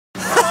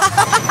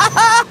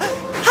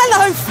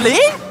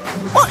Flynn!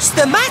 What's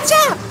the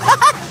matter?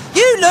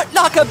 You look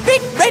like a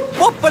big red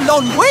wobble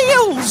on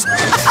wheels!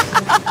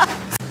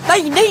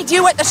 They need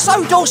you at the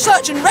Sodor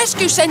Search and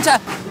Rescue Centre!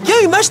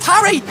 You must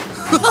hurry!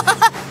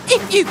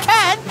 If you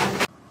can!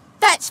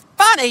 That's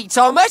funny,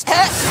 Thomas!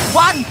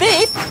 One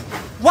biff,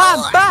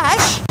 one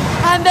bash,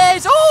 and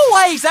there's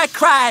always a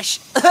crash!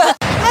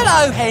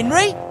 Hello,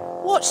 Henry.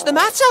 What's the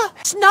matter?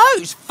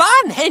 Snow's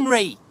fun,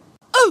 Henry.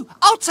 Oh,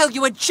 I'll tell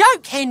you a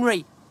joke,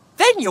 Henry.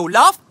 Then you'll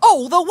laugh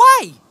all the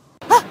way.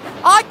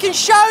 I can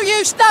show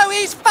you snow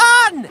is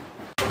fun.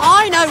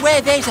 I know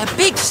where there's a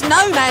big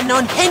snowman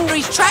on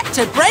Henry's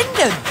tractor,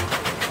 Brendan.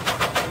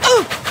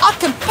 Oh, I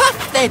can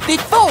puff there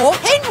before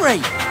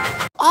Henry.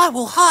 I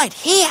will hide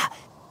here.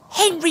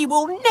 Henry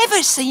will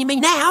never see me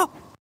now.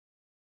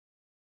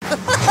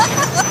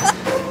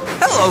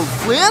 Hello,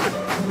 Flynn.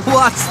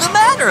 What's the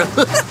matter?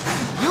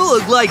 You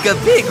look like a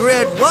big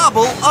red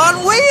wobble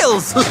on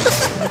wheels.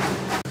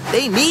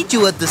 They need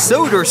you at the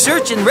Sodor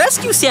Search and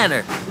Rescue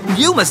Center.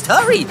 You must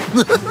hurry.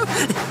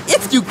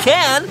 If you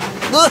can.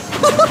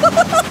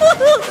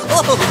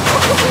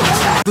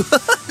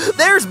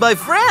 There's my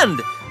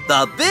friend,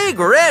 the big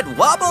red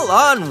wobble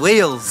on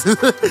wheels.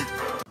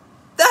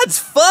 That's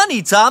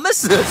funny,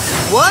 Thomas.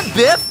 One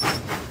biff,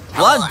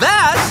 one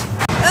bash,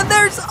 and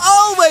there's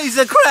always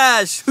a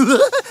crash.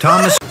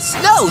 Thomas.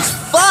 Snow's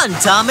fun,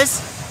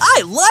 Thomas.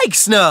 I like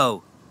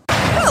snow.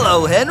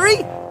 Hello, Henry.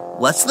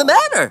 What's the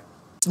matter?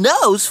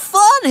 Snow's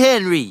fun,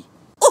 Henry.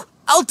 Oh,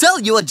 I'll tell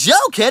you a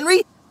joke,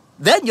 Henry.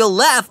 Then you'll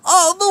laugh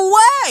all the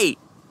way.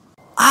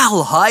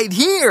 I'll hide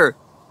here.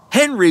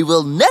 Henry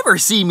will never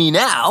see me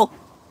now.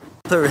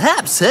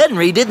 Perhaps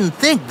Henry didn't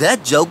think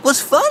that joke was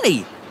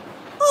funny.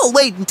 I'll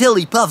wait until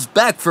he puffs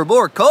back for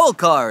more coal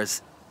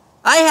cars.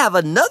 I have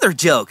another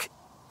joke.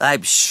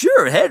 I'm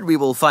sure Henry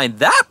will find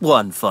that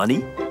one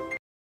funny.